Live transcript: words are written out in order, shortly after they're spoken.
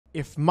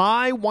If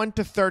my 1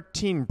 to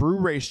 13 brew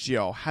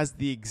ratio has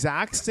the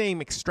exact same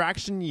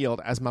extraction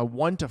yield as my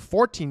 1 to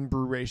 14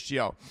 brew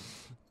ratio,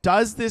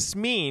 does this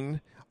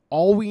mean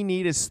all we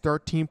need is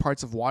 13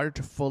 parts of water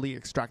to fully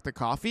extract the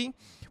coffee?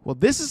 Well,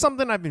 this is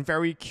something I've been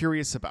very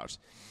curious about.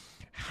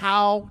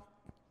 How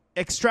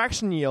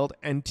extraction yield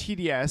and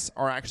TDS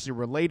are actually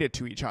related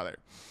to each other.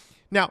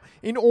 Now,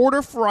 in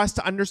order for us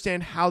to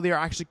understand how they are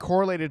actually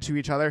correlated to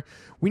each other,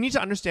 we need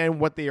to understand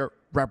what they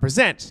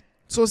represent.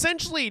 So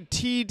essentially,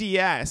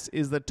 TDS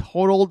is the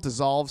total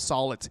dissolved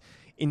solids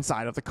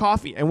inside of the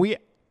coffee. And we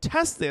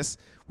test this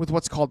with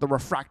what's called the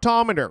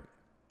refractometer.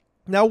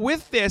 Now,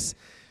 with this,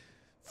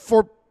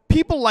 for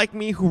people like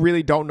me who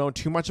really don't know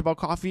too much about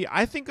coffee,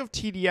 I think of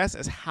TDS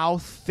as how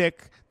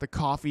thick the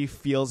coffee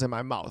feels in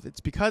my mouth.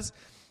 It's because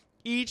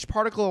each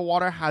particle of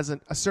water has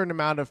a certain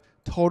amount of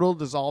total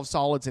dissolved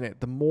solids in it.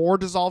 The more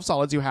dissolved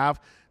solids you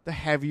have, the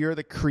heavier,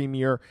 the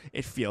creamier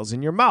it feels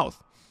in your mouth.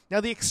 Now,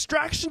 the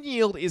extraction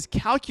yield is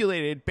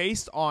calculated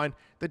based on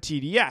the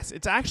TDS.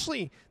 It's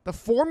actually, the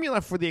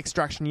formula for the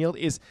extraction yield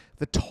is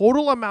the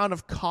total amount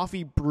of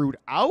coffee brewed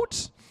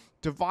out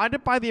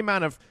divided by the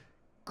amount of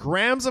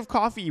grams of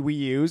coffee we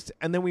used,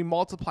 and then we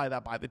multiply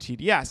that by the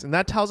TDS. And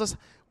that tells us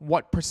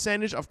what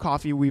percentage of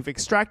coffee we've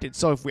extracted.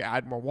 So if we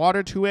add more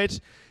water to it,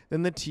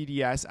 then the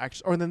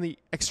TDS, or then the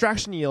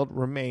extraction yield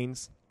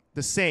remains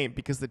the same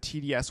because the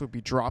TDS would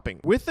be dropping.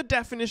 With the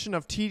definition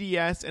of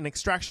TDS and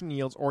extraction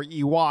yields, or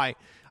EY,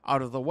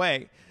 out of the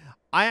way,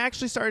 I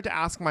actually started to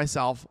ask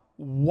myself,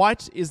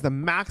 what is the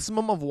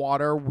maximum of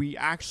water we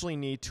actually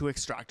need to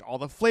extract all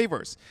the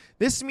flavors?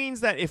 This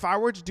means that if I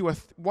were to do a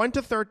 1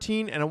 to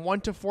 13 and a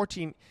 1 to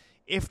 14,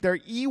 if their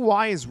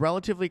EY is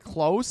relatively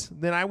close,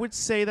 then I would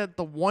say that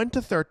the 1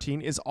 to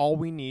 13 is all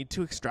we need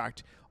to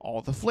extract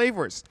all the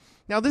flavors.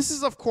 Now, this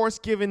is, of course,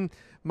 given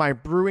my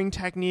brewing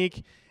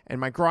technique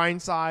and my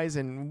grind size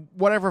and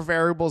whatever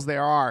variables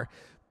there are.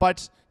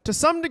 But to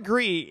some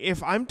degree,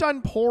 if I'm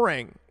done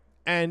pouring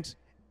and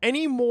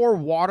any more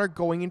water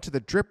going into the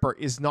dripper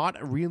is not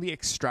really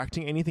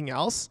extracting anything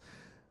else,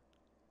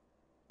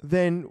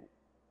 then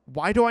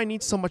why do I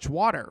need so much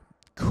water?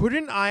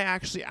 Couldn't I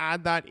actually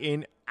add that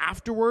in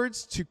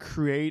afterwards to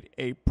create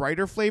a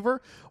brighter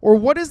flavor? Or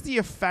what is the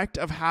effect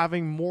of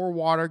having more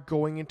water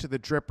going into the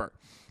dripper?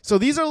 So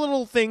these are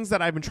little things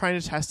that I've been trying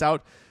to test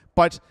out,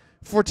 but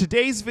for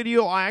today's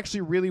video, I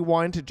actually really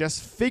wanted to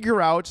just figure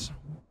out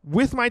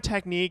with my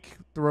technique,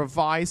 the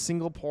revised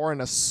single pour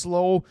and a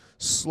slow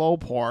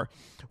pour,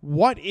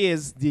 what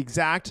is the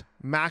exact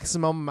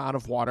maximum amount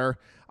of water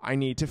I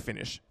need to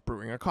finish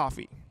brewing a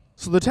coffee.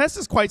 So the test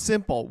is quite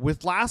simple.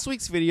 With last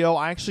week's video,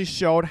 I actually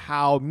showed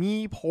how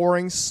me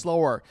pouring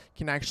slower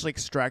can actually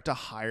extract a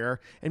higher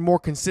and more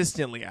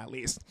consistently, at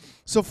least.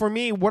 So for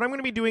me, what I'm going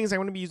to be doing is I'm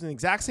going to be using the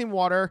exact same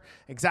water,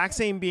 exact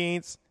same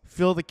beans,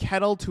 fill the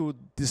kettle to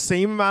the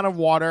same amount of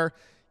water,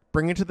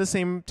 bring it to the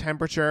same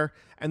temperature,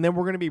 and then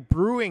we're going to be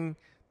brewing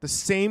the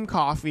same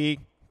coffee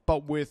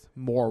but with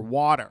more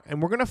water.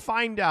 And we're going to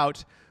find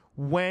out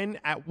when,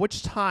 at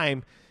which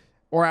time,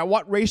 or at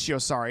what ratio,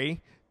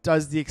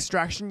 does the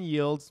extraction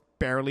yields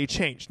barely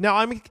change. Now,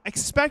 I'm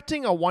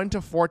expecting a 1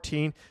 to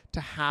 14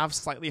 to have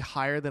slightly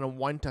higher than a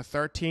 1 to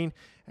 13,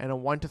 and a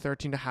 1 to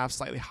 13 to have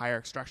slightly higher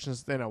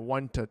extractions than a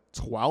 1 to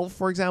 12,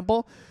 for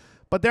example.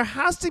 But there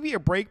has to be a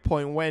break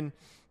point when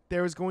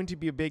there is going to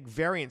be a big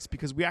variance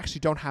because we actually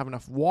don't have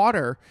enough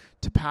water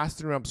to pass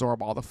through and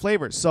absorb all the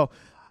flavors. So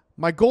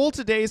my goal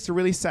today is to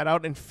really set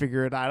out and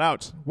figure that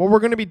out. What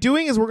we're going to be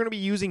doing is we're going to be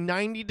using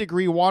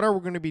 90-degree water. We're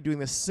going to be doing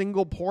the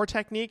single pour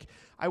technique.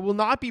 I will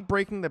not be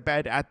breaking the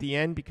bed at the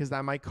end because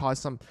that might cause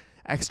some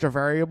extra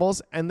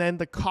variables. And then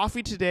the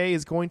coffee today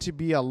is going to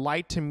be a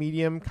light to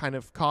medium kind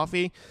of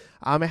coffee.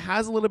 It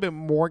has a little bit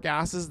more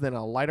gases than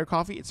a lighter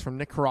coffee. It's from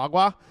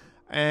Nicaragua.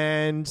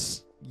 And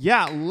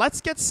yeah,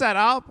 let's get set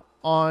up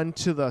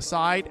onto the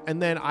side,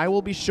 and then I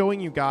will be showing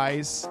you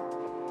guys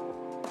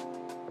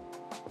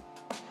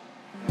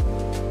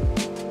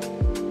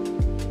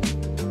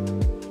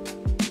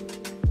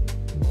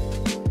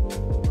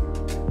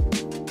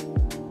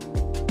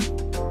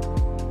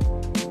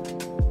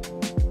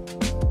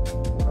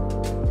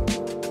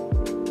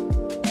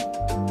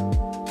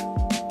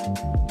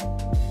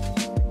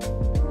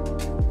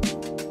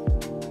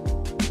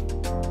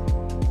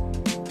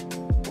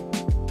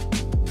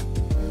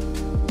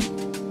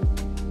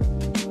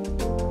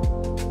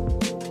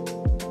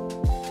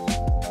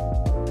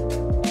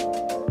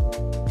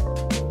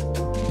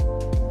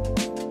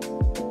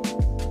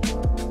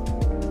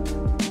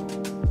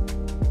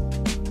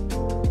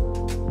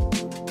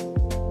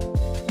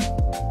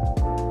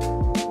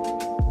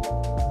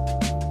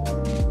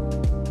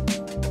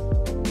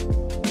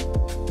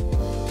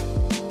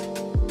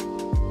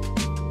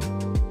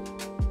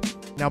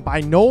Now,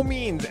 by no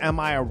means am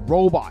I a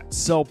robot,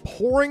 so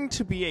pouring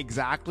to be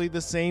exactly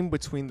the same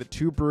between the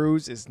two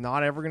brews is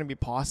not ever going to be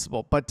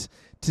possible. But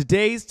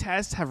today's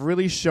tests have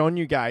really shown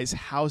you guys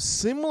how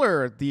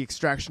similar the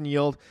extraction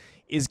yield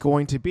is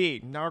going to be.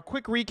 Now, a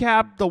quick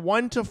recap, the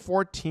 1 to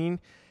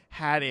 14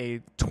 had a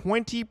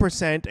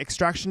 20%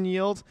 extraction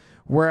yield,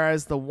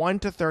 whereas the 1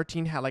 to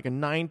 13 had like a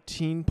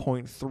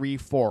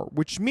 19.34,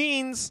 which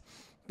means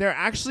there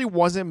actually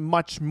wasn't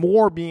much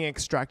more being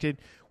extracted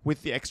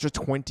with the extra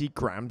 20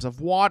 grams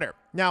of water.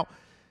 Now,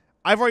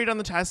 I've already done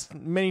the test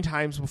many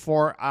times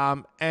before,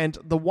 and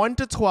the 1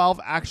 to 12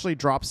 actually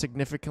dropped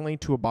significantly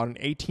to about an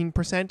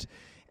 18%,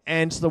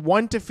 and the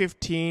 1 to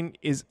 15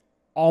 is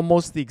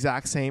almost the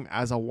exact same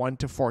as a 1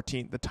 to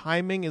 14. The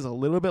timing is a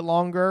little bit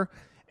longer,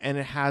 and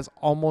it has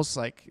almost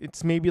like,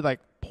 it's maybe like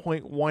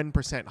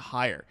 0.1%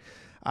 higher.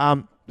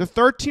 The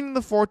 13 and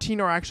the 14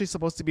 are actually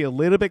supposed to be a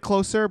little bit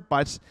closer,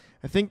 but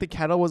I think the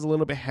kettle was a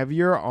little bit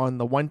heavier on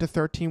the 1 to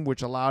 13,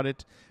 which allowed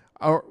it,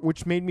 or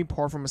which made me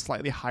pour from a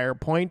slightly higher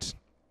point.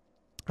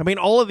 I mean,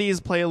 all of these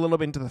play a little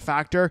bit into the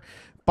factor,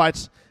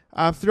 but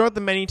throughout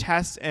the many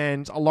tests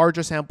and a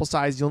larger sample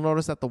size, you'll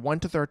notice that the 1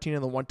 to 13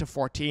 and the 1 to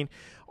 14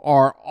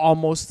 are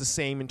almost the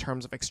same in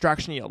terms of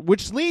extraction yield,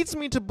 which leads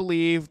me to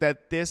believe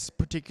that this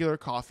particular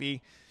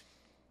coffee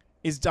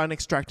is done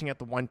extracting at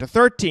the 1 to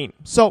 13.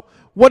 So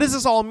what does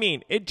this all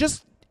mean? It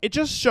just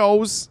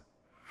shows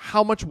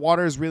how much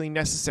water is really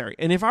necessary.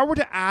 And if I were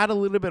to add a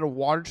little bit of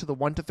water to the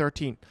 1 to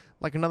 13,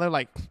 like another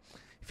like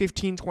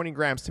 15, 20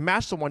 grams to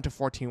match the 1 to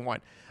 14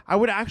 one, I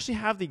would actually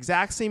have the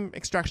exact same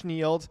extraction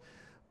yield,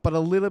 but a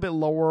little bit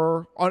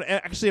lower,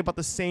 actually about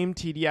the same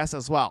TDS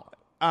as well.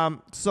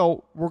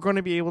 So we're going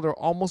to be able to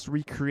almost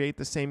recreate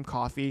the same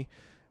coffee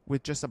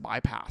with just a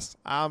bypass.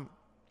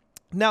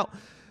 Now,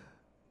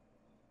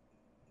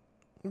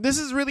 this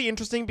is really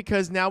interesting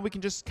because now we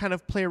can just kind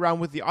of play around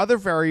with the other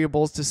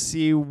variables to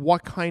see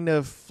what kind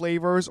of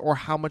flavors or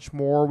how much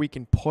more we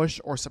can push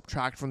or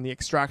subtract from the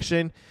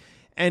extraction,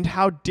 and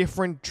how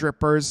different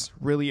drippers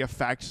really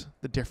affect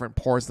the different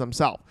pours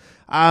themselves.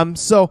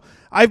 So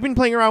I've been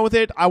playing around with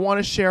it. I want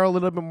to share a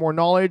little bit more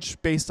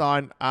knowledge based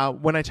on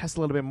when I test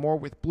a little bit more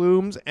with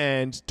blooms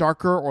and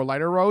darker or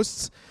lighter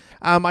roasts.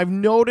 I've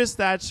noticed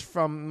that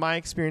from my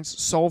experience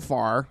so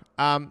far,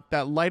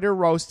 that lighter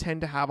roasts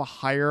tend to have a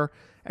higher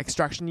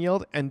extraction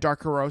yield and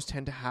darker roasts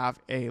tend to have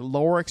a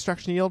lower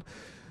extraction yield.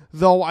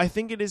 Though I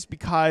think it is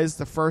because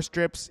the first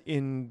drips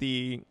in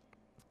the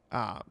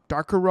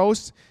darker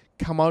roast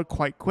come out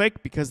quite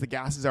quick because the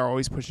gases are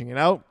always pushing it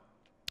out,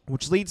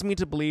 which leads me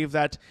to believe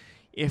that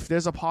if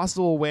there's a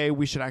possible way,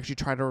 we should actually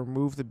try to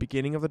remove the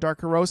beginning of the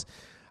darker roast,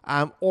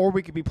 or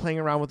we could be playing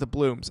around with the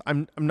blooms.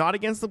 I'm not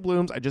against the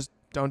blooms. I just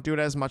don't do it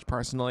as much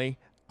personally,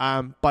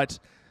 but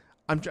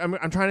I'm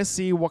trying to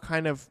see what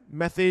kind of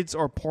methods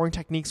or pouring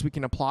techniques we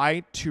can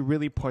apply to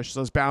really push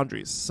those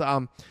boundaries.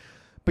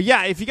 But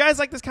yeah, if you guys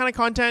like this kind of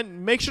content,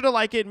 make sure to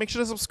like it, make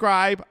sure to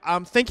subscribe.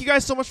 Thank you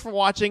guys so much for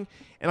watching,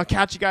 and I'll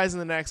catch you guys in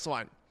the next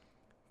one.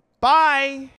 Bye!